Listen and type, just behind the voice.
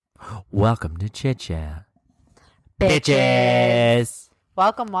Welcome to Chit Chat. Bitches!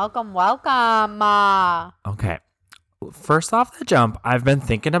 Welcome. Okay. First off the jump, I've been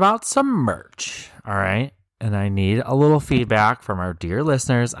thinking about some merch. All right. And I need a little feedback from our dear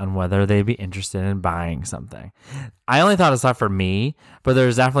listeners on whether they'd be interested in buying something. I only thought of stuff for me, but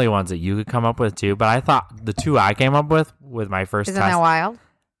there's definitely ones that you could come up with too. But I thought the two I came up with my first Isn't test. that wild?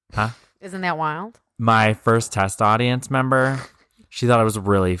 Huh? Isn't that wild? My first test audience member, she thought it was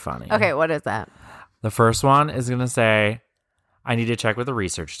really funny. Okay, what is that? The first one is going to say, I need to check with the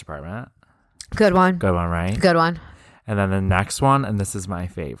research department. Good one. Good one, right? Good one. And then the next one, and this is my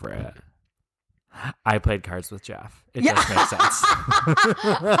favorite. I played cards with Jeff. It just makes sense.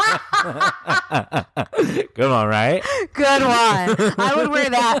 Good one, right? Good one. I would wear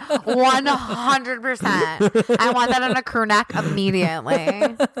that 100%. I want that on a crew neck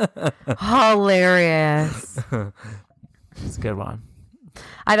immediately. Hilarious. It's a good one.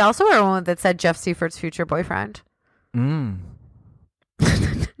 I'd also wear one that said Jeff Seifert's future boyfriend. Good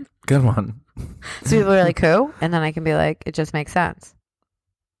one. So people are like, who? And then I can be like, it just makes sense.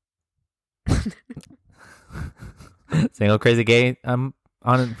 Single crazy gay,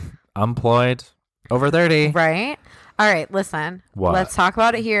 unemployed, over 30. Right? All right, listen. What? Let's talk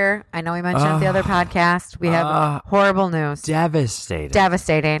about it here. I know we mentioned the other podcast. We have horrible news. Devastating.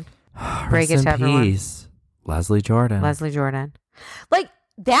 Break it Rest to in everyone. peace. Leslie Jordan. Like,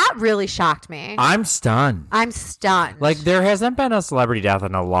 that really shocked me. I'm stunned. Like, there hasn't been a celebrity death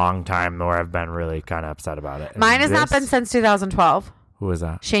in a long time where I've been really kind of upset about it. mine has not been since 2012. Who was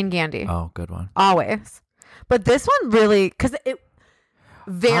that? Shane Gandy. Oh, good one. Always. But this one really, because it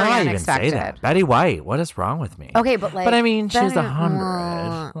very I unexpected. even say that. Betty White. What is wrong with me? Okay, but like, But I mean, she was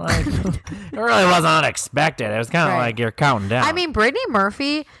 100. Like, it really wasn't unexpected. It was kind of like you're counting down. I mean, Brittany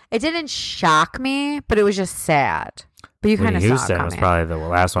Murphy, it didn't shock me, but it was just sad. But you kind of saw it Houston coming. was probably the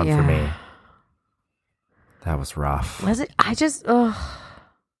last one for me. That was rough. Was it? I just, ugh.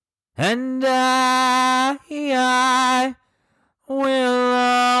 And I will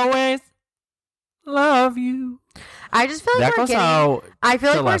always love you. I just feel like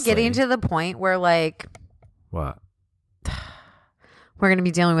we're getting to the point where like what? We're going to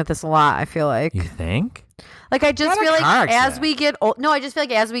be dealing with this a lot, I feel like. You think? Like, I just feel like as we get old, no, I just feel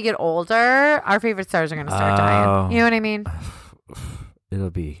like as we get older, our favorite stars are going to start dying. You know what I mean? It'll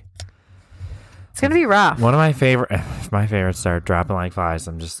be. It's going to be rough. One of my favorites start dropping like flies.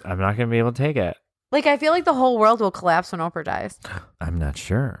 I'm not going to be able to take it. Like, I feel like the whole world will collapse when Oprah dies. I'm not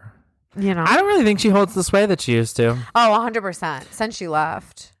sure. You know? I don't really think she holds the sway that she used to. Oh, 100%. Since she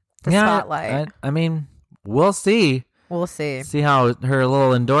left the spotlight. I mean, we'll see. We'll see. See how her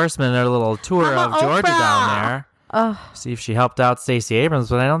little endorsement, her little tour of Georgia down there. See if she helped out Stacey Abrams,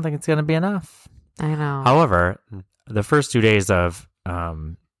 but I don't think it's going to be enough. I know. However, the first 2 days of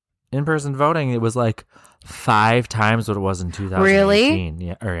in-person voting, it was like 5 times what it was in 2018. Really?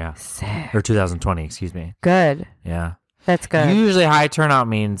 Yeah. Sick. Or 2020, excuse me. Good. Yeah. That's good. Usually high turnout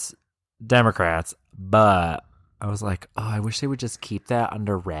means Democrats, but I was like, oh, I wish they would just keep that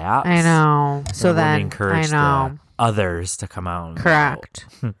under wraps. I know. So then, encourage the others to come out. And correct.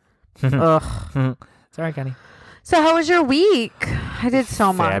 Ugh. Sorry, Kenny. So how was your week? I did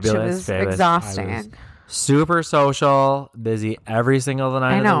so much. It was fabulous. exhausting. Super social, busy every single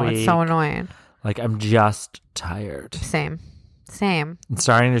night of the week. It's so annoying. Like, I'm just tired. Same. It's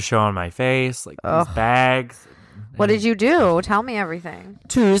starting to show on my face, like these bags. What did you do? Tell me everything.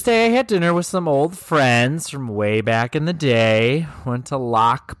 Tuesday, I had dinner with some old friends from way back in the day. Went to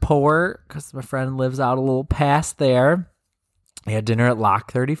Lockport because my friend lives out a little past there. I had dinner at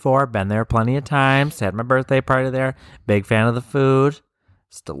Lock 34. Been there plenty of times. Had my birthday party there. Big fan of the food.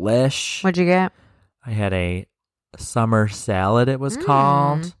 It's delish. What'd you get? I had a summer salad, it was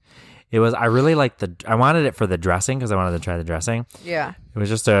called. It was, I really liked I wanted it for the dressing because I wanted to try the dressing. Yeah. It was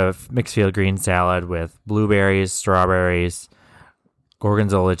just a mixed field green salad with blueberries, strawberries,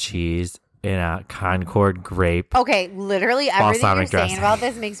 gorgonzola cheese, and a Concord grape. Okay, literally everything you're saying about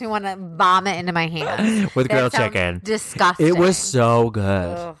this makes me want to vomit into my hands. With grilled chicken. Disgusting. It was so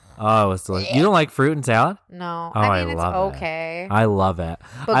good. Ugh. Oh, it was delicious. You don't like fruit and salad? No. Oh, I mean, love it's okay. I love it.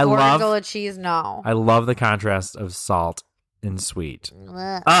 But gorgonzola cheese, no. I love the contrast of salt and sweet.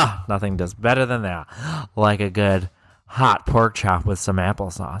 Nothing does better than that. Like a good hot pork chop with some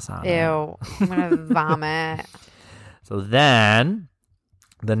applesauce on it. Ew. I'm going to vomit. So then,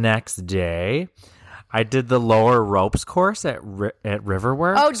 the next day, I did the lower ropes course at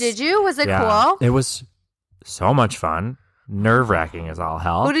Riverworks. Oh, did you? Was it cool? It was so much fun. Nerve-wracking as all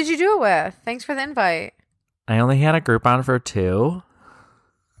hell. Who did you do it with? Thanks for the invite. I only had a Groupon for 2.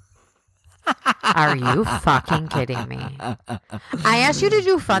 Are you fucking kidding me? I ask you to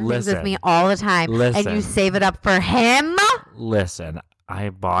do fun things with me all the time, and you save it up for him? Listen, I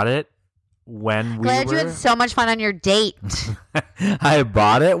bought it when we Glad you had so much fun on your date. I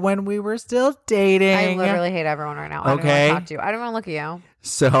bought it when we were still dating. I literally hate everyone right now. Okay. I don't want to talk to you. I don't want to look at you.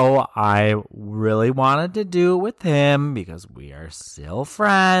 So I really wanted to do it with him because we are still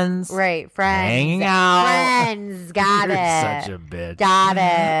friends. Right, friends. Hanging out. Friends. Got You're it. such a bitch. Got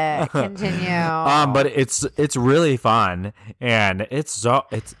it. Continue. But it's really fun, and it's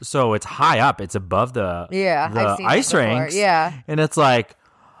high up. It's above the I've seen ice rinks. Yeah, and it's like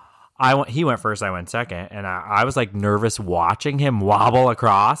he went first, I went second, and I was like nervous watching him wobble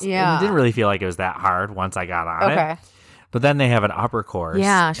across. Yeah, and it didn't really feel like it was that hard once I got on it. But then they have an upper course.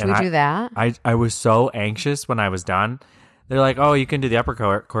 Yeah, should we do that? I was so anxious when I was done. They're like, "Oh, you can do the upper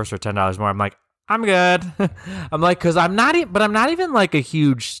course for $10 more." I'm like, "I'm good." I'm like, because I'm not even like a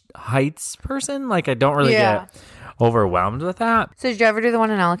huge heights person. Like, I don't really get overwhelmed with that. So did you ever do the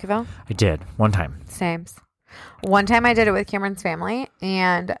one in Ellicottville? I did one time. Same. One time I did it with Cameron's family,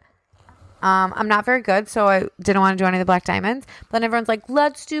 and I'm not very good, so I didn't want to do any of the Black Diamonds. But then everyone's like,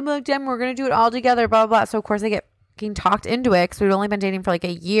 "Let's do Black Diamond. We're gonna do it all together." Blah blah blah. So of course I get talked into it because we'd only been dating for like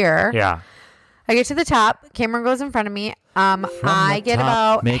a year. Yeah. I get to the top. Cameron goes in front of me. I get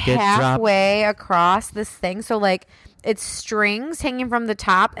about halfway across this thing. So like it's strings hanging from the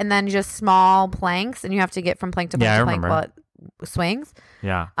top and then just small planks, and you have to get from plank to plank to plank while it swings.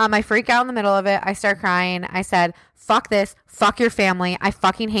 Yeah. I freak out in the middle of it. I start crying. I said, "Fuck this. Fuck your family. I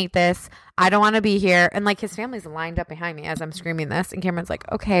fucking hate this. I don't want to be here." And like his family's lined up behind me as I'm screaming this. And Cameron's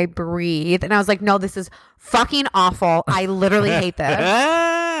like, "Okay, breathe." And I was like, "No, this is fucking awful. I literally hate this."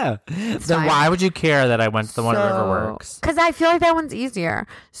 Then why would you care that I went to the one at Riverworks? Because I feel like that one's easier.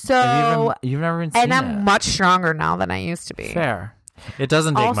 So you've never even seen and it. I'm much stronger now than I used to be. Fair. It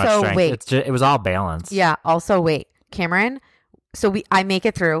doesn't take much strength. Wait. It was all balance. Yeah. Also, wait, Cameron. So I make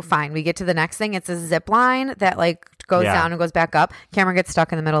it through. Fine. We get to the next thing. It's a zip line that like goes down and goes back up. Cameron gets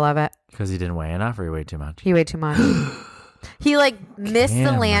stuck in the middle of it. Because he didn't weigh enough or he weighed too much? He weighed too much. He like missed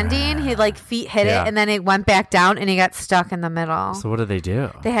the landing. He like feet hit it and then it went back down and he got stuck in the middle. So what did they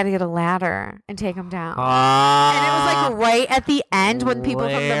do? They had to get a ladder and take him down. And it was like right at the end when people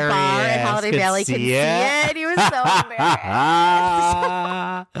from the bar in Holiday Valley could see it. He was so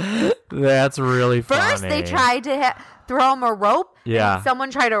embarrassed. That's really funny. First they tried to throw him a rope. Yeah. And someone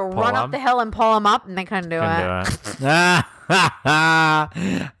tried to run up the hill and pull him up and they couldn't do it. That's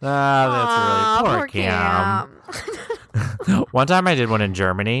really poor Cam. One time I did one in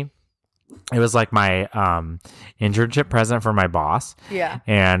Germany. It was like my internship present for my boss. Yeah.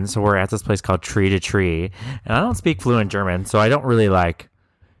 And so we're at this place called Tree to Tree. And I don't speak fluent German, so I don't really like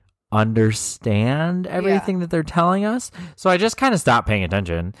understand everything that they're telling us. So I just kind of stopped paying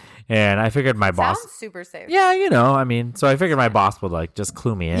attention. And I figured my boss... Sounds super safe. Yeah, so I figured my boss would like just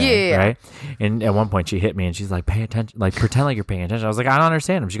clue me in, right? And at one point she hit me and she's like, "Pay attention, like pretend like you're paying attention." I was like, "I don't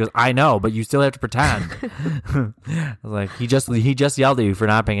understand him." She goes, "I know, but you still have to pretend." I was like, he just yelled at you for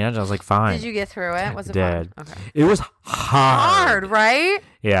not paying attention. I was like, "Fine." Did you get through it? Was it fun? Okay. It was hard, right?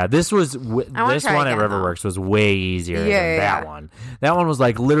 Yeah, this one at Riverworks was way easier than that one. That one was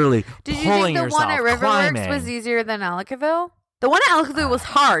like literally pulling yourself. Did you think the one at Riverworks was easier than Ellicottville? The one at Ellicottville was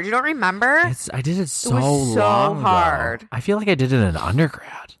hard. You don't remember? I did it so long hard. ago. I feel like I did it in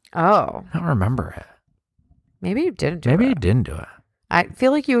undergrad. Oh. I don't remember it. Maybe you didn't do it. Maybe you didn't do it. I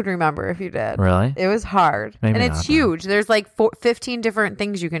feel like you would remember if you did. Really? It was hard. Maybe and it's huge. There's like 15 different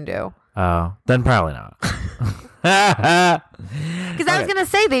things you can do. Oh, then probably not. Because I was going to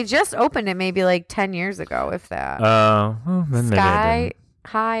say they just opened it maybe like 10 years ago, if that. Sky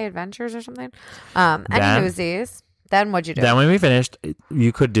High Adventures or something. Anyways, then what'd you do? Then when we finished,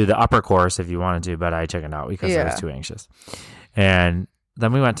 you could do the upper course if you wanted to, but I chickened out because I was too anxious. And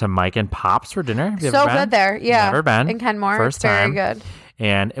then we went to Mike and Pop's for dinner. So good there. Yeah. Never been. In Kenmore. First time. Very good.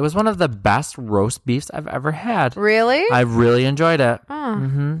 And it was one of the best roast beefs I've ever had. Really? I really enjoyed it.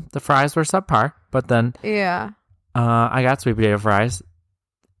 Mm-hmm. The fries were subpar, but then I got sweet potato fries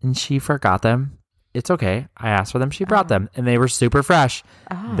and she forgot them. It's okay. I asked for them. She brought them and they were super fresh.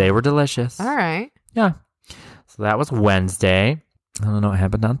 Oh. They were delicious. All right. Yeah. So that was Wednesday. I don't know what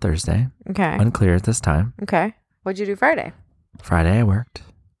happened on Thursday. Okay. Unclear at this time. Okay. What'd you do Friday? Friday I worked.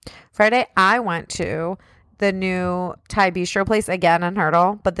 Friday I went to the new Thai bistro place again on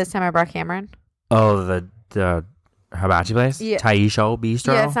Hurdle, but this time I brought Cameron. Oh, the hibachi place? Yeah. Taisho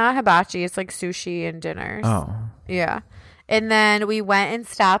Bistro? Yeah, it's not hibachi. It's like sushi and dinners. Oh. Yeah. And then we went and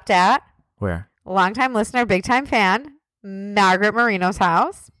stopped at... Where? Longtime listener, big time fan, Margaret Marino's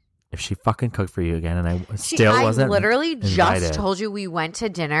house. if she fucking cooked for you again and I still wasn't I literally invited. just told you we went to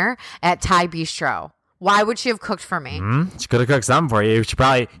dinner at Thai Bistro. Why would she have cooked for me? She could have cooked something for you. She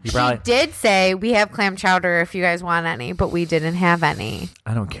did say we have clam chowder if you guys want any, but we didn't have any.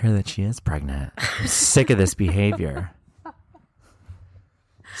 I don't care that she is pregnant. I'm sick of this behavior.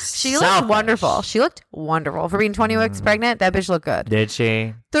 She looked wonderful. She looked wonderful. For being 20 weeks pregnant, that bitch looked good. Did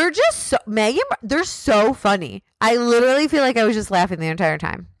she? They're just so, Megan, they're so funny. I literally feel like I was just laughing the entire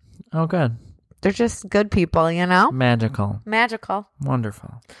time. Oh, good. They're just good people, you know? Magical.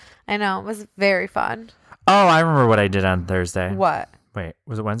 Wonderful. I know. It was very fun. Oh, I remember what I did on Thursday. What? Wait,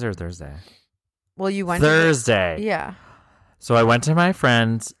 was it Wednesday or Thursday? Well, you went Thursday. Yeah. So I went to my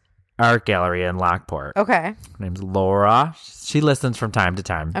friend's art gallery in Lockport. Okay. Her name's Laura. She listens from time to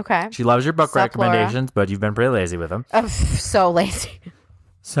time. Okay. She loves your book Sup, recommendations, Laura? but you've been pretty lazy with them. I'm so lazy.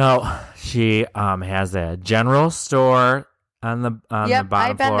 So she has a general store on the bottom floor.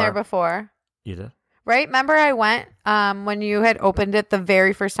 I've been there before. You did? Right? Remember I went when you had opened it the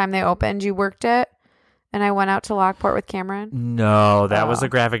very first time they opened, you worked it, and I went out to Lockport with Cameron? No, that was a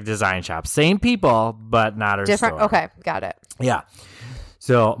graphic design shop. Same people, but not her different store. Okay, got it. Yeah.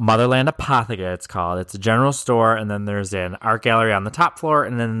 So Motherland Apotheca, it's called. It's a general store, and then there's an art gallery on the top floor,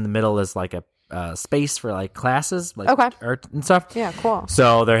 and then in the middle is like a space for like classes, like art and stuff. Yeah, cool.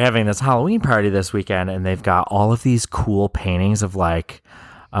 So they're having this Halloween party this weekend, and they've got all of these cool paintings of like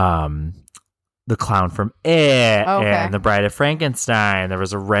the clown from It and the Bride of Frankenstein. There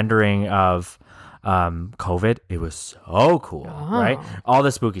was a rendering of COVID. It was so cool, right? All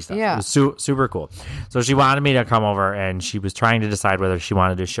the spooky stuff. Yeah. It was super cool. So she wanted me to come over, and she was trying to decide whether she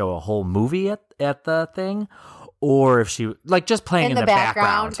wanted to show a whole movie at the thing, or if she like just playing in the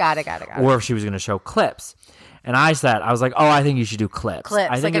background. Got it. Or if she was going to show clips. And I was like, oh, I think you should do clips.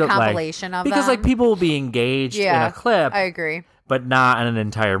 I think like a compilation of because them. like people will be engaged in a clip. I agree. But not in an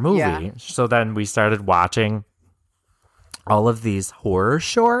entire movie. Yeah. So then we started watching all of these horror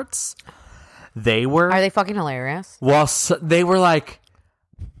shorts. Are they fucking hilarious? Well, they were like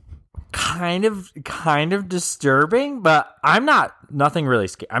kind of disturbing, but I'm not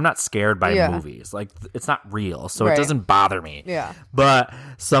scared by movies. Like it's not real, so it doesn't bother me. Yeah. But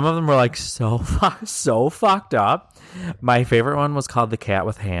some of them were like so fucked up. My favorite one was called The Cat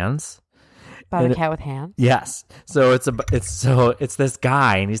with Hands. About a cat with hands? Yes. So it's this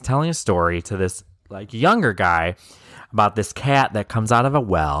guy, and he's telling a story to this like younger guy about this cat that comes out of a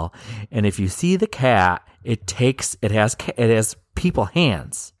well, and if you see the cat, it has people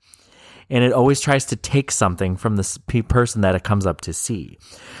hands, and it always tries to take something from this person that it comes up to see.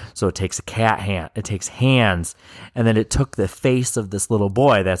 So it takes it takes hands, and then it took the face of this little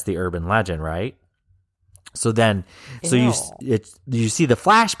boy. That's the urban legend, right? So then, you see the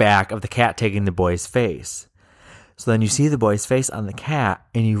flashback of the cat taking the boy's face. So then you see the boy's face on the cat,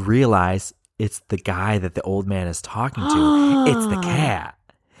 and you realize it's the guy that the old man is talking to. It's the cat.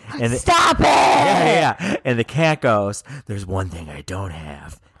 And Stop it! Yeah. And the cat goes, "There's one thing I don't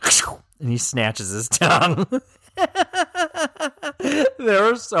have," and he snatches his tongue. There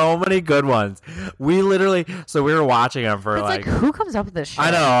were so many good ones. We were watching them for like who comes up with this shit?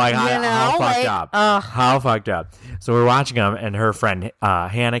 I know, how fucked up. How fucked up. So we're watching them, and her friend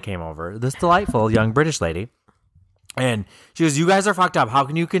Hannah came over, this delightful young British lady, and she goes, "You guys are fucked up. How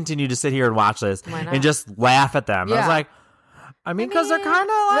can you continue to sit here and watch this and just laugh at them?" I was like, because they're kind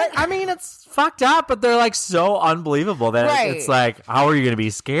of like, it's fucked up, but they're like so unbelievable that it's like, how are you going to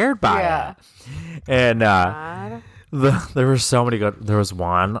be scared by it? And there were so many good. There was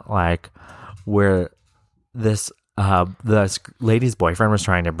one like where this lady's boyfriend was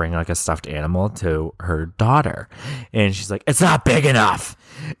trying to bring like a stuffed animal to her daughter, and she's like, "It's not big enough,"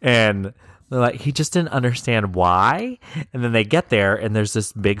 and they're like, he just didn't understand why. And then they get there, and there's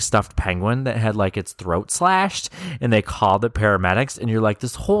this big stuffed penguin that had like its throat slashed, and they called the paramedics, and you're like,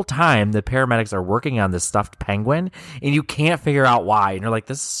 this whole time the paramedics are working on this stuffed penguin, and you can't figure out why, and you're like,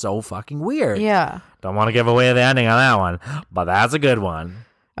 this is so fucking weird. Yeah. Don't want to give away the ending on that one, but that's a good one.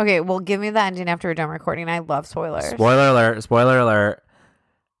 Okay, well, give me the ending after we're done recording. I love spoilers. Spoiler alert.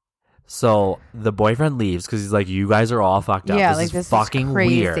 So the boyfriend leaves because he's like, you guys are all fucked up. Yeah, this is fucking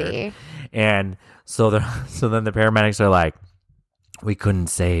weird. And so then the paramedics are like, we couldn't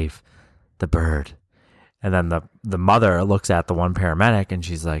save the bird. And then the mother looks at the one paramedic, and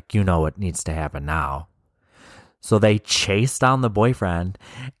she's like, you know what needs to happen now. So they chase down the boyfriend,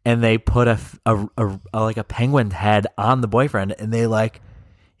 and they put a penguin head on the boyfriend, and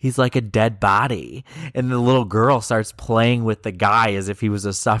he's like a dead body. And the little girl starts playing with the guy as if he was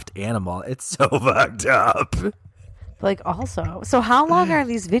a stuffed animal. It's so fucked up. Like also. So how long are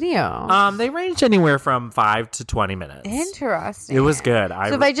these videos? They range anywhere from 5 to 20 minutes. Interesting. It was good.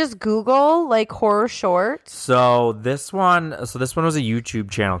 So if I just Google like horror shorts. So this one was a YouTube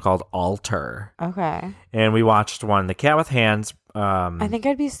channel called Alter. Okay. And we watched one, The Cat with Hands. I think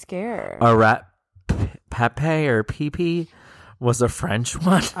I'd be scared. Arrête Pepe or Pee was a French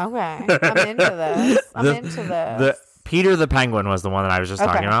one. Okay. I'm into this. Peter the Penguin was the one that I was just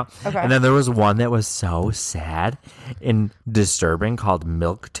talking about. Okay. And then there was one that was so sad and disturbing called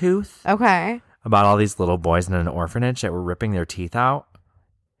Milk Tooth. Okay. About all these little boys in an orphanage that were ripping their teeth out.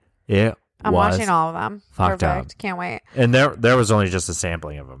 I'm watching all of them. Fucked Perfect. up. Can't wait. And there was only just a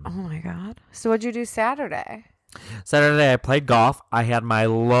sampling of them. Oh my God. So what'd you do Saturday? Saturday I played golf. I had my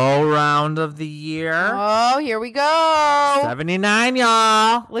low round of the year. Oh, here we go. 79,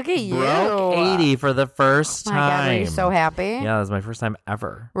 y'all. Look at you. Broke 80 for the first time. Oh my God, are you so happy? Yeah, that was my first time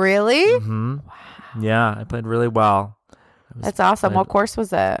ever. Really? Mm-hmm. Wow. Yeah, I played really well. That's awesome. What course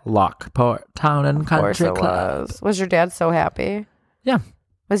was it? Lockport Town and Country Club. Was your dad so happy? Yeah.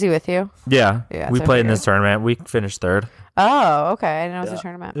 Was he with you? Yeah. We so played in this tournament. We finished third. Oh, okay. I didn't know it was a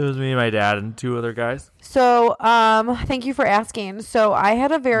tournament. It was me, my dad, and 2 other guys. So, thank you for asking. So, I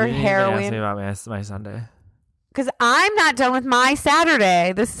had a very harrowing. Ask me about my Sunday. Because I'm not done with my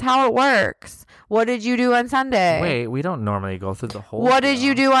Saturday. This is how it works. What did you do on Sunday? Wait, we don't normally go through the whole. What did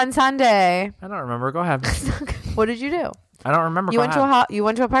you do on Sunday? I don't remember. Go ahead. What did you do? I don't remember. You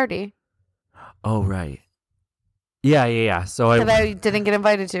went to a party. Oh, right. Yeah. So that I didn't get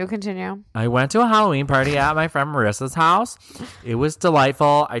invited to. Continue. I went to a Halloween party at my friend Marissa's house. It was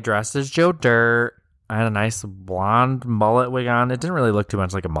delightful. I dressed as Joe Dirt. I had a nice blonde mullet wig on. It didn't really look too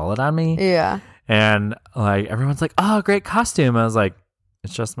much like a mullet on me. Yeah. And like everyone's like, "Oh, great costume." I was like,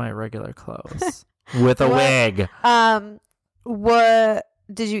 "It's just my regular clothes with a wig." What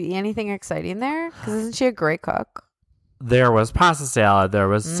did you eat anything exciting there? Because isn't she a great cook? There was pasta salad, there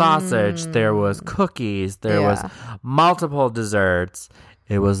was sausage, there was cookies, there was multiple desserts.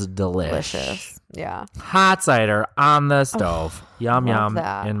 It was delicious. Yeah. Hot cider on the stove. Yum, yum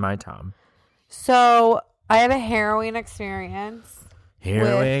that. in my tongue. So I had a harrowing experience. Here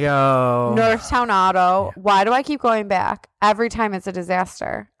we go. Northtown Auto. Why do I keep going back? Every time it's a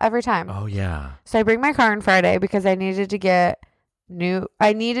disaster. Every time. Oh, yeah. So I bring my car on Friday because I needed to get my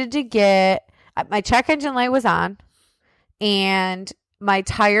check engine light was on. And my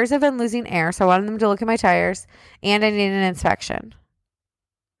tires have been losing air, so I wanted them to look at my tires, and I need an inspection.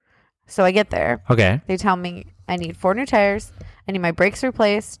 So I get there. Okay. They tell me I need 4 new tires, I need my brakes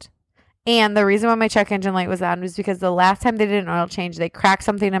replaced, and the reason why my check engine light was on was because the last time they did an oil change, they cracked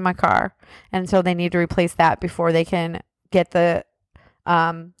something in my car, and so they need to replace that before they can get the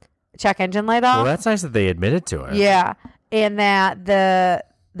check engine light off. Well, that's nice that they admitted to it. Yeah, and that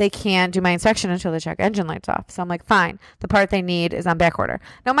they can't do my inspection until the check engine light's off. So I'm like, fine. The part they need is on back order.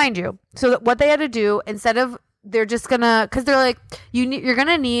 Now, mind you, so what they had to do, instead of, they're just gonna, because they're like, you're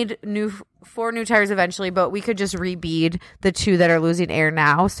gonna need 4 new tires eventually, but we could just rebead the 2 that are losing air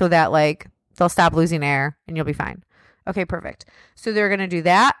now so that like they'll stop losing air and you'll be fine. Okay, perfect. So they're gonna do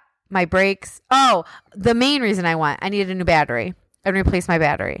that. My brakes. Oh, the main reason I needed a new battery and replace my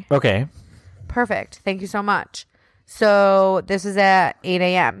battery. Okay. Perfect. Thank you so much. So this is at 8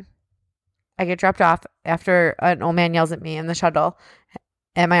 a.m. I get dropped off after an old man yells at me in the shuttle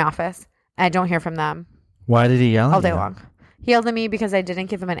at my office. I don't hear from them. Why did he yell all day long? He yelled at me because I didn't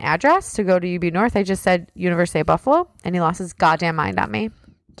give him an address to go to UB North. I just said University of Buffalo, and he lost his goddamn mind on me.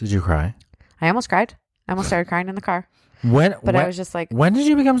 Did you cry? I almost cried. I almost started crying in the car. I was just like, when did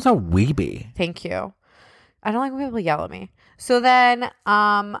you become so weepy? Thank you. I don't like when people yell at me. So then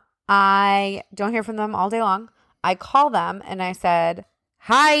I don't hear from them all day long. I call them and I said,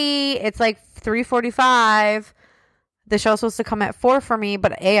 hi, it's like 3:45. The show's supposed to come at 4 for me,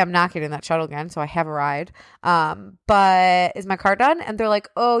 but I'm not getting that shuttle again, so I have a ride. But is my car done? And they're like,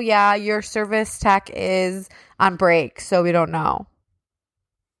 oh yeah, your service tech is on break, so we don't know.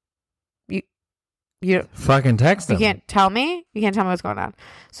 You fucking text them. You can't tell me? You can't tell me what's going on.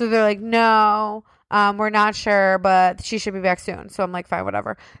 So they're like, no, we're not sure, but she should be back soon. So I'm like, fine,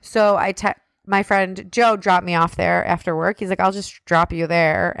 whatever. So my friend Joe dropped me off there after work. He's like, I'll just drop you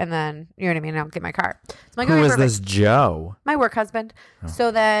there. And then, you know what I mean? I'll get my car. So I'm like, who is this Joe? My work husband. Oh.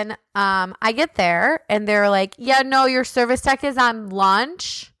 So then I get there and they're like, yeah, no, your service tech is on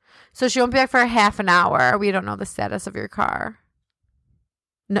lunch. So she won't be back for half an hour. We don't know the status of your car.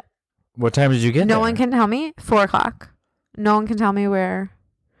 No. What time did you get there? No one can tell me. 4:00. No one can tell me where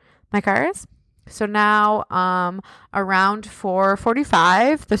my car is. So now around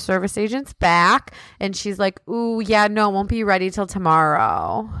 4:45, the service agent's back and she's like, ooh, yeah, no, it won't be ready till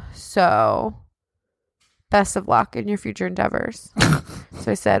tomorrow. So Best of luck in your future endeavors. So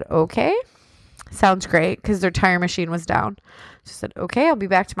I said, okay. Sounds great, because their tire machine was down. So I said, okay, I'll be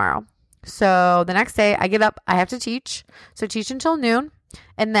back tomorrow. So the next day I get up, I have to teach. So teach until noon.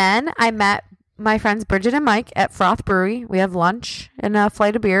 And then I met my friends Bridget and Mike at Froth Brewery. We have lunch and a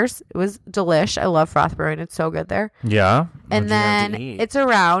flight of beers. It was delish. I love Froth Brewery and it's so good there. Yeah. And then it's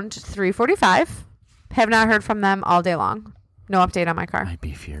around 3:45. Have not heard from them all day long. No update on my car. I'd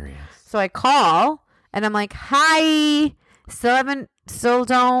be furious. So I call and I'm like, hi. Still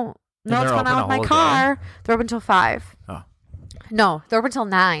don't know what's going on with my car. Day? They're open till 5. Oh. No, they're open till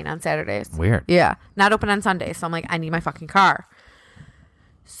 9 on Saturdays. Weird. Yeah. Not open on Sundays. So I'm like, I need my fucking car.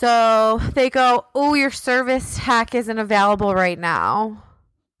 So they go, oh, your service tech isn't available right now.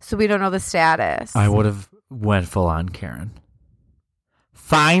 So we don't know the status. I would have went full on Karen.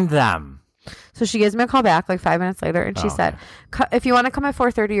 Find them. So she gives me a call back like 5 minutes later. And she said, if you want to come at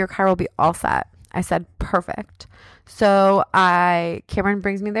 4:30, your car will be all set. I said, perfect. So Cameron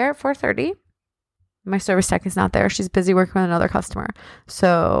brings me there at 4:30. My service tech is not there. She's busy working with another customer.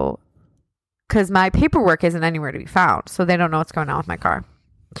 So, because my paperwork isn't anywhere to be found. So they don't know what's going on with my car.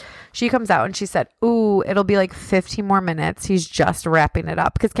 She comes out and she said, ooh, it'll be like 15 more minutes. He's just wrapping it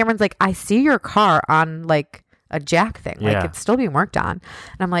up. Because Cameron's like, I see your car on like a jack thing. Like it's still being worked on.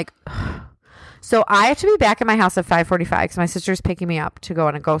 And I'm like, ugh. So I have to be back at my house at 5:45 because my sister's picking me up to go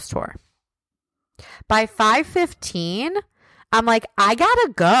on a ghost tour. By 5:15, I'm like, I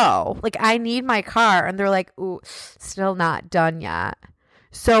gotta go. Like, I need my car. And they're like, ooh, still not done yet.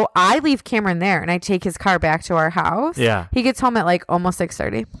 So I leave Cameron there and I take his car back to our house. Yeah. He gets home at like almost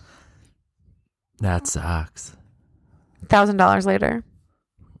 6:30. That sucks. $1,000 later.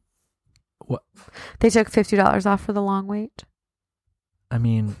 What? They took $50 off for the long wait. I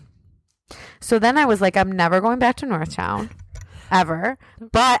mean. So then I was like, I'm never going back to Northtown. Ever.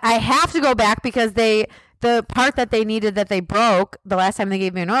 But I have to go back because the part that they needed that they broke the last time they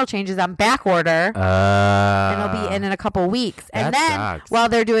gave me an oil change is on back order. And it'll be in a couple weeks. And then sucks. While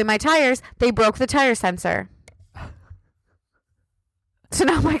they're doing my tires, they broke the tire sensor. So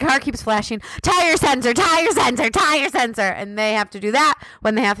now my car keeps flashing, tire sensor, tire sensor, tire sensor. And they have to do that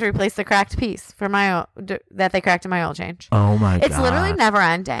when they have to replace the cracked piece for my that they cracked in my oil change. Oh my God. It's literally never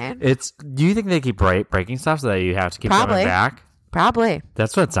ending. Do you think they keep breaking stuff so that you have to keep going back? Probably.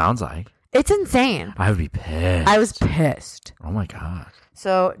 That's what it sounds like. It's insane. I would be pissed. I was pissed. Oh my God.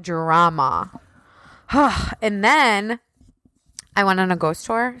 So drama. And then I went on a ghost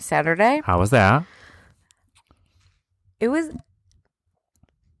tour Saturday. How was that? It was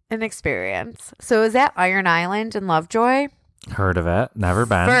an experience. So it was at Iron Island in Lovejoy. Heard of it. Never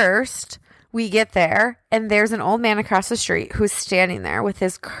been. First, we get there and there's an old man across the street who's standing there with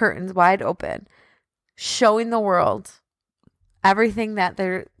his curtains wide open, showing the world everything that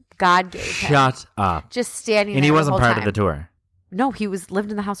God gave him. Shut up. Just standing there. And he wasn't part of the tour. No, he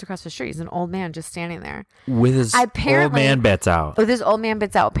lived in the house across the street. He's an old man just standing there. With his old man bits out. With his old man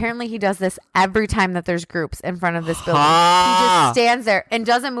bits out. Apparently he does this every time that there's groups in front of this building. He just stands there and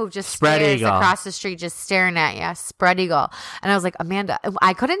doesn't move, just stares across the street, just staring at you. Spread eagle. And I was like, Amanda,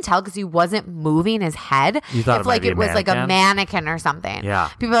 I couldn't tell because he wasn't moving his head. You thought it was like a mannequin or something. Yeah.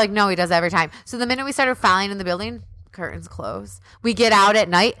 People are like, no, he does every time. So the minute we started filing in the building, curtains close. We get out at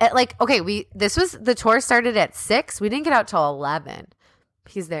night at the tour started at 6. We didn't get out till 11.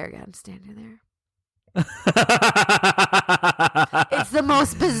 He's there again, standing there. It's the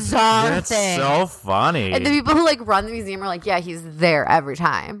most bizarre thing. That's so funny. And the people who like run the museum are like, yeah, he's there every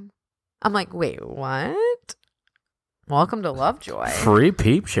time. I'm like, wait, what? Welcome to Lovejoy. Free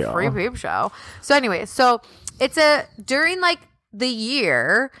peep show. Free peep show. So anyway, it's during like the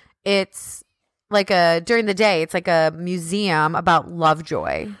year, it's during the day, it's like a museum about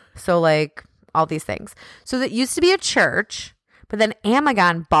Lovejoy. So like all these things. So that used to be a church, but then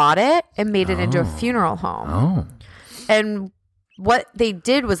Amagon bought it and made it into a funeral home. Oh. And what they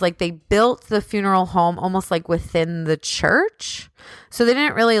did was like they built the funeral home almost like within the church. So they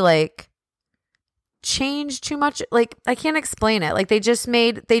didn't really like change too much. Like I can't explain it. Like they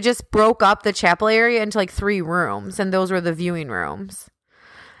just broke up the chapel area into like 3 rooms, and those were the viewing rooms.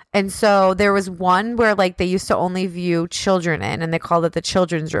 And so there was one where like they used to only view children in, and they called it the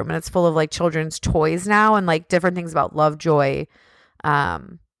children's room, and it's full of like children's toys now and like different things about Lovejoy,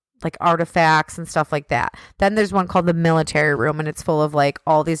 like artifacts and stuff like that. Then there's one called the military room, and it's full of like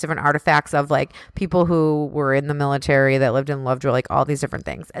all these different artifacts of like people who were in the military that lived in Lovejoy, like all these different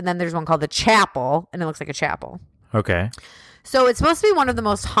things. And then there's one called the chapel, and it looks like a chapel. Okay. So it's supposed to be one of the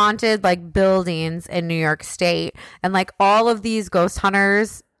most haunted like buildings in New York State, and like all of these ghost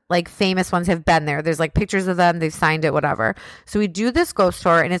hunters, like famous ones, have been there. There's like pictures of them. They've signed it, whatever. So we do this ghost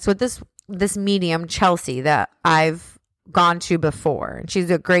tour, and it's with this this medium, Chelsea, that I've gone to before. And she's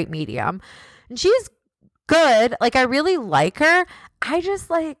a great medium. And she's good. Like, I really like her. I just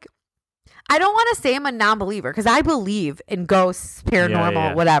like, I don't want to say I'm a non-believer because I believe in ghosts,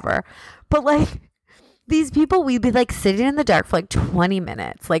 paranormal, whatever. But like, these people, we'd be like sitting in the dark for like 20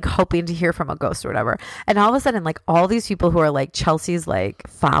 minutes, like hoping to hear from a ghost or whatever. And all of a sudden, like all these people who are like Chelsea's like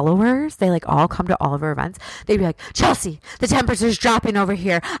followers, they like all come to all of her events. They'd be like, Chelsea, the temperature's dropping over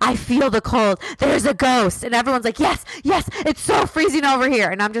here. I feel the cold. There's a ghost. And everyone's like, yes, yes, it's so freezing over here.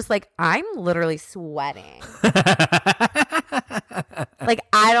 And I'm just like, I'm literally sweating. Like,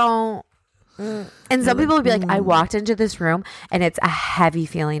 I don't. And some people would be like, I walked into this room and it's a heavy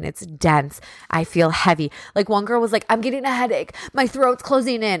feeling. It's dense. I feel heavy. Like one girl was like, I'm getting a headache. My throat's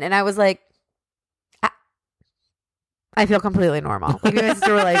closing in. And I was like, I feel completely normal. Like my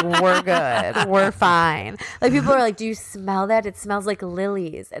sister were like, we're good. We're fine. Like people are like, do you smell that? It smells like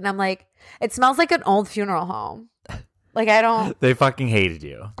lilies. And I'm like, it smells like an old funeral home. Like I don't. They fucking hated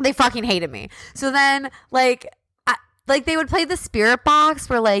you. They fucking hated me. So then like they would play the spirit box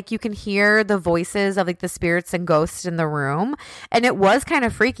where like you can hear the voices of like the spirits and ghosts in the room, and it was kind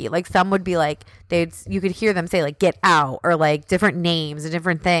of freaky. Like some would be like you could hear them say like get out or like different names and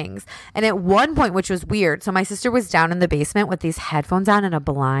different things. And at one point, which was weird, so my sister was down in the basement with these headphones on and a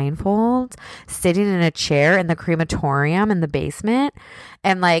blindfold, sitting in a chair in the crematorium in the basement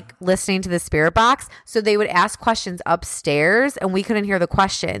and like listening to the spirit box. So they would ask questions upstairs and we couldn't hear the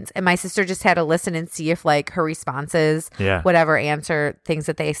questions. And my sister just had to listen and see if like her responses, whatever answer things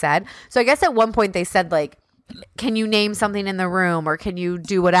that they said. So I guess at one point they said like, can you name something in the room or can you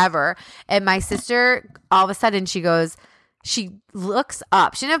do whatever? And my sister, all of a sudden she looks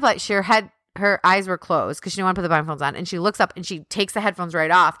up. She didn't have like, her eyes were closed because she didn't want to put the blindfolds on. And she looks up and she takes the headphones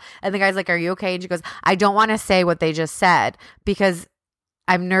right off. And the guy's like, are you okay? And she goes, I don't want to say what they just said because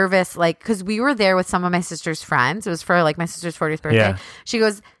I'm nervous, like, because we were there with some of my sister's friends. It was for like my sister's 40th birthday. Yeah. She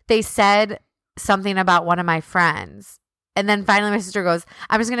goes, they said something about one of my friends. And then finally my sister goes,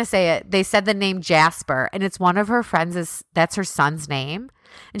 I'm just going to say it. They said the name Jasper and it's one of her friends. That's her son's name.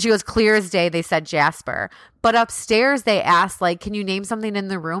 And she goes, clear as day, they said Jasper. But upstairs they asked, like, can you name something in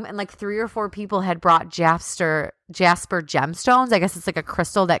the room? And like 3 or 4 people had brought Jasper gemstones. I guess it's like a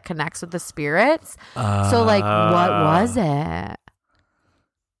crystal that connects with the spirits. So like, what was it?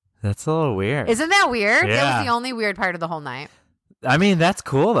 That's a little weird. Isn't that weird? Yeah. That was the only weird part of the whole night. I mean, that's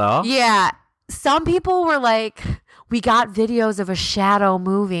cool though. Yeah. Some people were like, we got videos of a shadow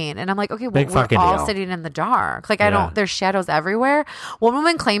moving. And I'm like, okay, well, we're all deal. sitting in the dark. Like, there's shadows everywhere. One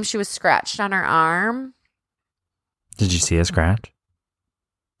woman claims she was scratched on her arm. Did you see a scratch?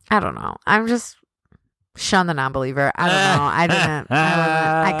 I don't know. I'm just shun the non-believer. I don't know. I didn't.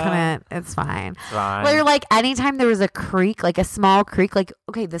 I couldn't. It's fine. Well, you're like, anytime there was a creek, like a small creek, like,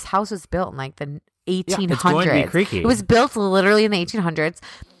 okay, this house was built in like the 1800s. Yeah, it's going to be creaky. It was built literally in the 1800s.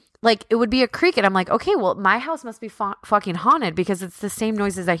 Like, it would be a creek. And I'm like, okay, well, my house must be fucking haunted because it's the same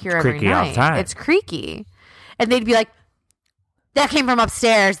noises I hear every night. All the time. It's creaky. And they'd be like, that came from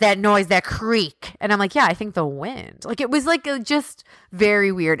upstairs, that noise, that creak. And I'm like, yeah, I think the wind. Like, it was like just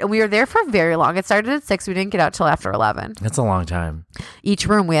very weird. And we were there for very long. It started at 6. We didn't get out till after 11. That's a long time. Each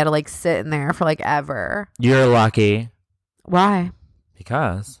room, we had to like sit in there for like ever. You're lucky. Why?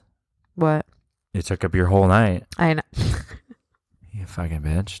 Because. What? It took up your whole night. I know. You fucking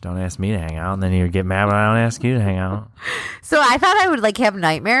bitch. Don't ask me to hang out. And then you get mad when I don't ask you to hang out. So I thought I would like have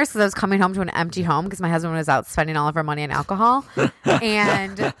nightmares because I was coming home to an empty home because my husband was out spending all of our money on alcohol.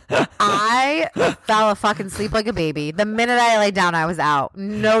 And I fell a fucking sleep like a baby. The minute I laid down, I was out.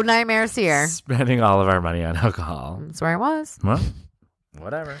 No nightmares here. Spending all of our money on alcohol. That's where I was. Well,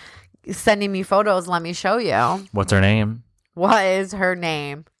 whatever. Sending me photos. Let me show you. What's her name? What is her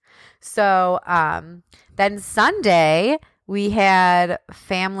name? So then Sunday, we had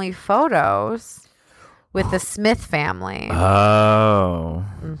family photos with the Smith family. Oh.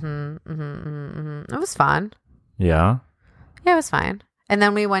 It was fun. Yeah? Yeah, it was fine. And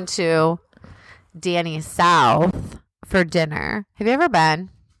then we went to Danny South for dinner. Have you ever been?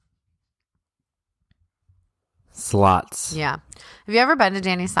 Slots. Yeah. Have you ever been to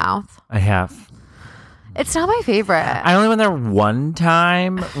Danny South? I have. It's not my favorite. I only went there one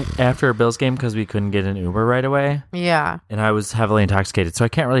time after a Bills game because we couldn't get an Uber right away. Yeah. And I was heavily intoxicated, so I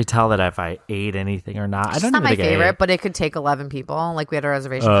can't really tell that if I ate anything or not. I don't even think I ate. It's not my favorite, but it could take 11 people. Like, we had a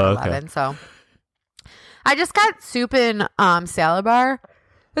reservation for 11, so. I just got soup and salad bar.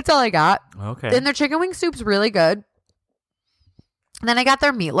 That's all I got. Okay. And their chicken wing soup's really good. And then I got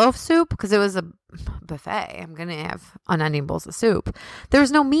their meatloaf soup because it was a buffet. I'm going to have unending bowls of soup. There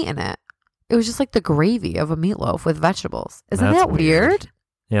was no meat in it. It was just like the gravy of a meatloaf with vegetables. Isn't that weird?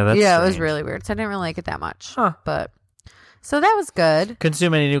 Yeah, that's it was strange. really weird. So I didn't really like it that much. Huh. But so that was good.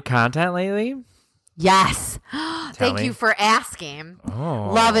 Consume any new content lately? Yes. Thank me. you for asking.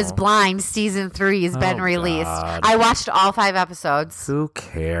 Oh. Love is Blind season 3 has been released. God. I watched all 5 episodes. Who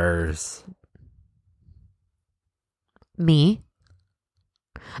cares? Me.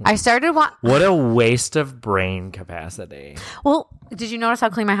 I started What a waste of brain capacity. Well, did you notice how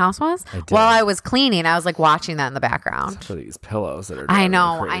clean my house was? I did. While I was cleaning, I was like watching that in the background. Except for these pillows that are I driving me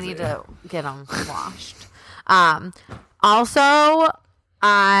know. crazy. I need to get them washed. Also,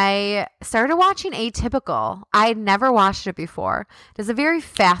 I started watching Atypical. I had never watched it before. It's a very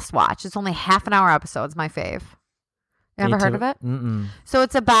fast watch. It's only half an hour episodes. My fave. You ever heard of it? Mm-mm. So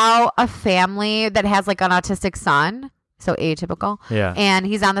it's about a family that has like an autistic son. So Atypical. Yeah. And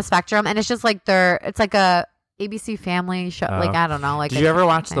he's on the spectrum. And it's just like it's like a ABC family show. Like, I don't know. Like, did you ever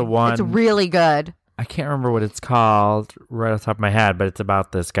watch the one? It's really good. I can't remember what it's called right off the top of my head, but it's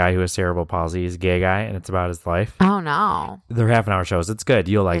about this guy who has cerebral palsy. He's a gay guy, and it's about his life. Oh, no. They're half-an-hour shows. It's good.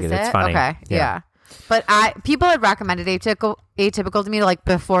 You'll like Is it. It's funny. Okay. Yeah. But people had recommended Atypical to me like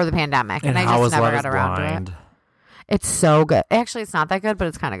before the pandemic, and I How just Was never Love got Is around Blind? to it. It's so good. Actually, it's not that good, but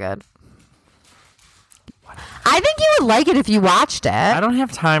it's kind of good. I think you would like it if you watched it. I don't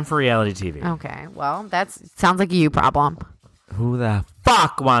have time for reality TV. Okay. Well, sounds like a you problem. Who the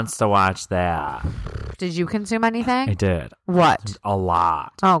fuck wants to watch that? Did you consume anything? I did. What? A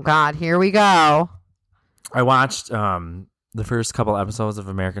lot. Oh, God. Here we go. I watched the first couple episodes of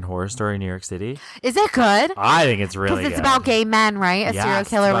American Horror Story New York City. Is it good? I think it's really good. Because it's about gay men, right? A serial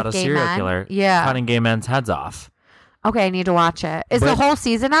killer about with a gay serial men. killer Yeah. cutting gay men's heads off. Okay, I need to watch it. Is the But- whole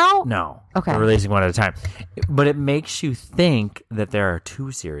season out? No. Okay. They're releasing one at a time. But it makes you think that there are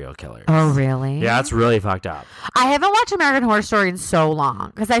 2 serial killers. Oh, really? Yeah, it's really fucked up. I haven't watched American Horror Story in so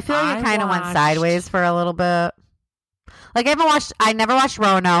long because I feel like it kind of went sideways for a little bit. Like I never watched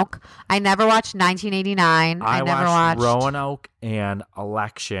Roanoke. I never watched 1989. I never watched Roanoke and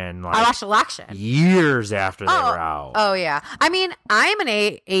Election. I watched Election. Years after they were out. Oh yeah. I mean, I'm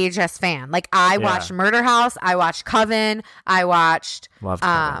an AHS fan. Like I watched Murder House. I watched Coven. I watched Loved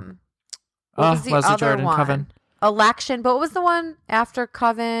Coven. what was the Leslie other Jordan, one? Coven. Election. But what was the one after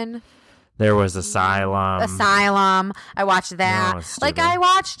Coven? There was Asylum. I watched that. No, it's Like stupid. I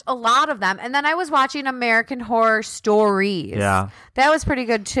watched a lot of them, and then I was watching American Horror Stories. Yeah. That was pretty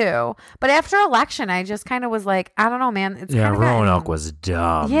good too. But after Election, I just kind of was like, I don't know, man. It's Yeah, kinda Roanoke gotten- was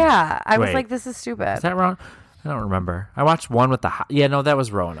dumb. Yeah, I was Wait. like, this is stupid. Is that wrong? I don't remember. I watched one with the... Yeah, no, that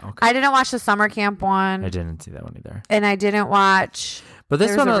was Roanoke. I didn't watch the summer camp one, I didn't see that one either. and I didn't watch. But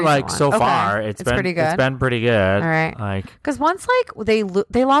this There one, was a like, recent so one. Okay. far, it's been pretty good. It's been pretty good. All right. Like, Because once like they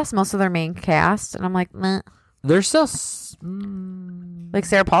lost most of their main cast, and I'm like, meh. they're still... Like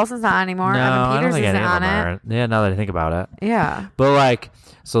Sarah Paulson's not anymore. No, Evan I don't Peters think isn't any of on them it. are. Yeah, now that I think about it. Yeah. But, like,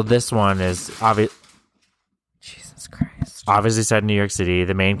 so this one is Jesus Christ. obviously set in New York City.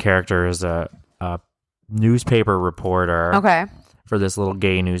 The main character is a newspaper reporter Okay. for this little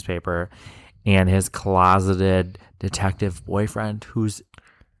gay newspaper, and his closeted detective boyfriend who's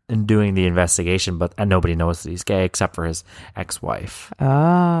doing the investigation, and nobody knows that he's gay except for his ex-wife Oh.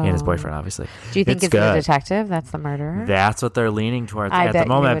 and his boyfriend, obviously. Do you think it's good. the detective that's the murderer? That's what they're leaning towards I at bet the you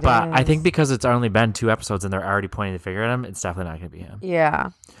moment. it But I is. think because it's only been 2 episodes and they're already pointing the finger at him, it's definitely not going to be him. Yeah.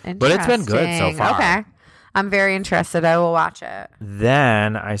 But it's been good so Interesting. far. Okay. I'm very interested. I will watch it.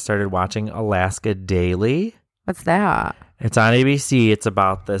 Then I started watching Alaska Daily. What's that? It's on ABC. It's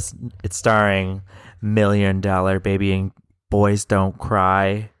about this. It's starring $1 Million Baby and Boys Don't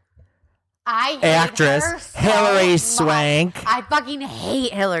Cry I hate actress her so Hillary much. Swank. I fucking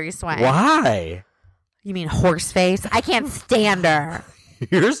hate Hillary Swank. Why? You mean horse face? I can't stand her.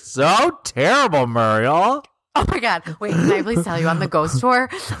 You're so terrible, Muriel. Oh my God. Wait, can I please tell you on the ghost tour?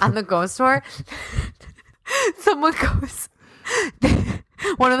 Someone goes,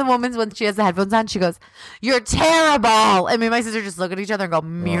 one of the women, when she has the headphones on, she goes, "You're terrible." And me and my sister just look at each other and go,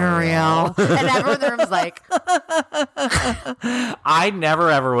 "Muriel." And everyone in the room is like, I never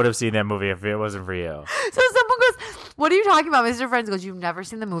ever would have seen that movie if it wasn't for you. so someone goes, "What are you talking about?" Mr. Friends goes, "You've never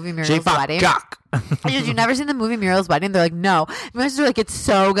seen the movie Muriel's Wedding?" Cock. I said, "You've never seen the movie Muriel's Wedding?" They're like, "No." And my sister's like, "It's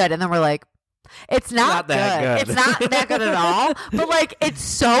so good." And then we're like, it's not that good. It's not that good at all. But like, it's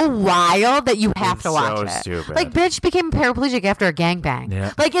so wild that you have It's to watch so it. stupid. Like, bitch became paraplegic after a gangbang.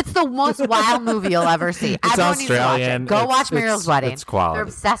 Yeah. Like, it's the most wild movie you'll ever see. It's Everyone needs to watch Australian. it. Go watch Muriel's Wedding. It's quality. They're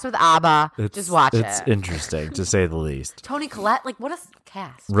obsessed with ABBA. Just watch It's it. interesting, to say the least. Toni Collette, like, what a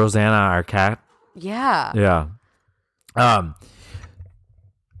cast. Rosanna Arquette. Yeah. Yeah.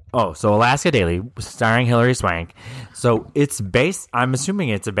 So Alaska Daily, starring Hillary Swank. So I'm assuming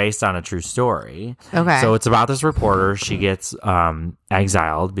it's based on a true story. Okay. So it's about this reporter. She gets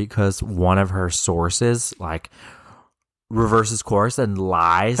exiled because one of her sources like reverses course and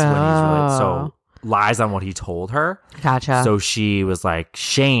lies when lies on what he told her. Gotcha. So she was like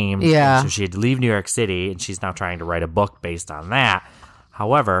shamed. Yeah. So she had to leave New York City, and she's now trying to write a book based on that.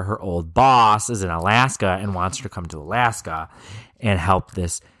 However, her old boss is in Alaska and wants her to come to Alaska and help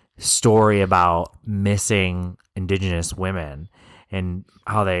this story about missing Indigenous women and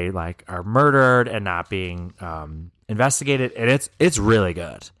how they like are murdered and not being investigated. And it's really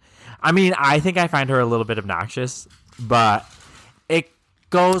good. I mean, I think I find her a little bit obnoxious, but it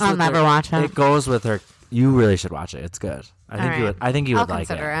goes. I'll never watch it. It goes with her. You really should watch it. It's good. I think you would like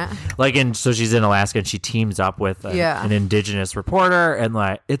it. Like, so she's in Alaska and she teams up with an Indigenous reporter, and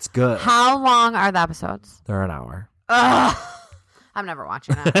like it's good. How long are the episodes? They're an hour. Ugh. I'm never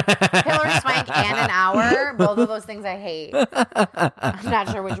watching it. Hillary Swank and an hour. Both of those things I hate. I'm not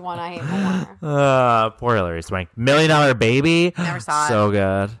sure which one I hate more. Poor Hillary Swank. $1 Million Baby. Never saw it. So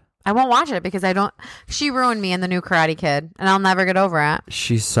good. I won't watch it because she ruined me in the new Karate Kid, and I'll never get over it.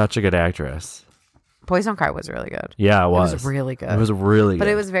 She's such a good actress. Boys Don't Cry was really good. Yeah, it was. It was really good. It was really good. But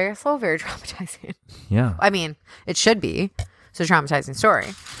it was very slow, very traumatizing. Yeah. I mean, it should be. It's a traumatizing story.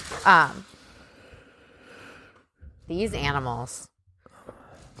 These animals.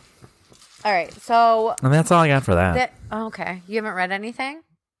 All right, so... And that's all I got for that. Okay. You haven't read anything?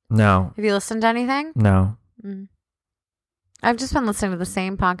 No. Have you listened to anything? No. I've just been listening to the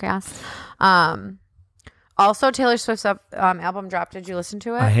same podcast. Also, Taylor Swift's album dropped. Did you listen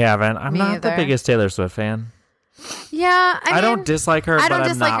to it? I haven't. I'm not either. the biggest Taylor Swift fan. Yeah. I mean, don't dislike her, I don't but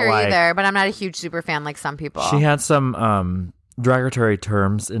dislike I'm not her like... either, but I'm not a huge super fan like some people. She had some derogatory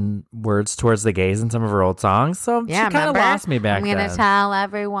terms and words towards the gays in some of her old songs, so she kind of lost me back then. I'm going to tell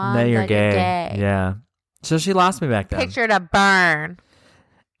everyone that you're gay. Yeah. So she lost me back then. Picture to burn.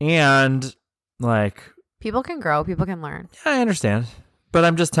 And, like... People can grow. People can learn. Yeah, I understand. But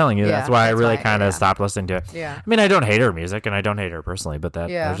I'm just telling you, that's why I really kind of stopped listening to it. Yeah. I mean, I don't hate her music, and I don't hate her personally, but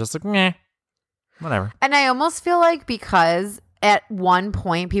I was just like, meh, whatever. And I almost feel like because at one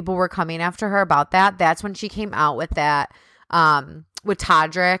point people were coming after her about that, that's when she came out with that, with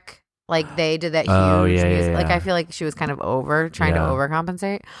Todrick. Like, they did that huge music. Yeah. Like, I feel like she was kind of trying to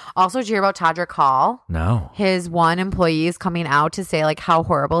overcompensate. Also, did you hear about Todrick Hall? No. His one employee is coming out to say, like, how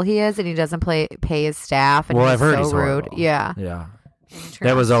horrible he is, and he doesn't pay his staff, and I've heard he's rude. Horrible. Yeah. Yeah.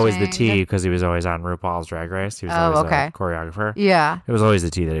 That was always the tea, because he was always on RuPaul's Drag Race. He was always a choreographer. Yeah. It was always the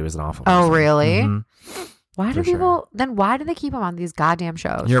tea that he was an awful person. Oh, really? Mm-hmm. Why do people... Then why do they keep him on these goddamn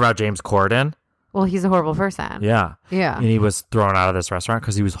shows? You hear about James Corden? Well, he's a horrible person. Yeah. Yeah. And he was thrown out of this restaurant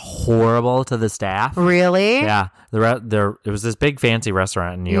because he was horrible to the staff. Really? Yeah. It was this big fancy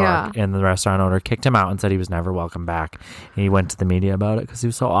restaurant in New York, and the restaurant owner kicked him out and said he was never welcome back. And he went to the media about it because he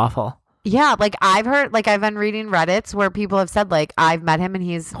was so awful. Yeah, like I've heard, like I've been reading Reddits where people have said, like, I've met him and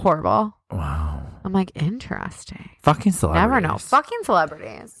he's horrible. Wow. I'm like, interesting. Fucking celebrities. Never know. Fucking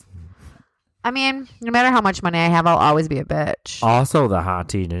celebrities. I mean, no matter how much money I have, I'll always be a bitch. Also, the hot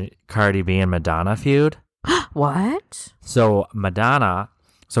tea Cardi B and Madonna feud. What? So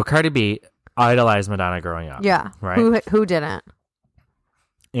Cardi B idolized Madonna growing up. Yeah. Right? Who didn't?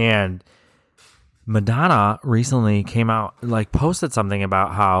 And Madonna recently came out, like, posted something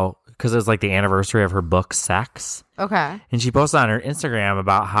about how, because it was like the anniversary of her book, Sex. Okay. And she posted on her Instagram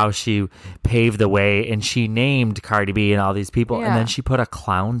about how she paved the way, and she named Cardi B and all these people, and then she put a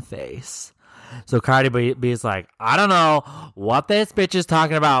clown face. So Cardi B is like, I don't know what this bitch is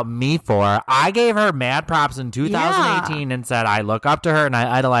talking about me for. I gave her mad props in 2018 and said I look up to her and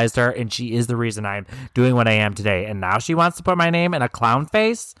I idolized her, and she is the reason I'm doing what I am today. And now she wants to put my name in a clown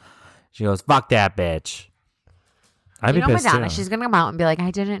face? She goes, fuck that bitch. I'd be pissed Madonna, too. she's going to come out and be like, I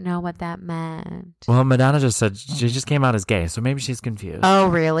didn't know what that meant. Well, Madonna just said she just came out as gay, so maybe she's confused. Oh,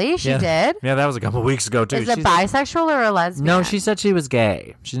 really? She did? Yeah, that was a couple weeks ago, too. Is it bisexual or a lesbian? No, she said she was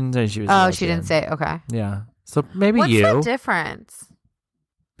gay. She didn't say she was lesbian. She didn't say, okay. Yeah. So maybe What's the difference?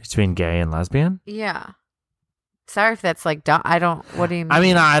 Between gay and lesbian? Yeah. Sorry if that's like dumb. What do you mean? I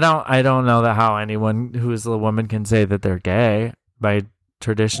mean, I don't know that how anyone who is a woman can say that they're gay by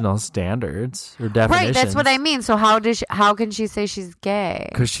traditional standards or definitions. Right, that's what I mean. So how can she say she's gay?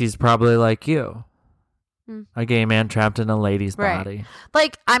 Because she's probably like you. A gay man trapped in a lady's body.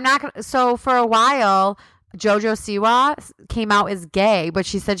 Like, I'm not gonna. So for a while, JoJo Siwa came out as gay, but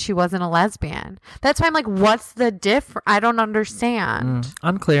she said she wasn't a lesbian. That's why I'm like, what's the difference? I don't understand.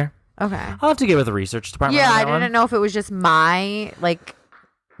 Unclear. Okay. I'll have to get with the research department. Yeah, I didn't know if it was just my, like,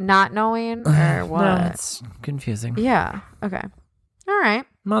 not knowing or what. No, it's confusing. Yeah. Okay. All right.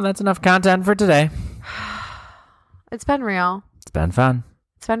 Well, that's enough content for today. It's been real. It's been fun.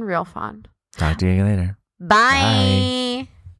 It's been real fun. Talk to you later. Bye.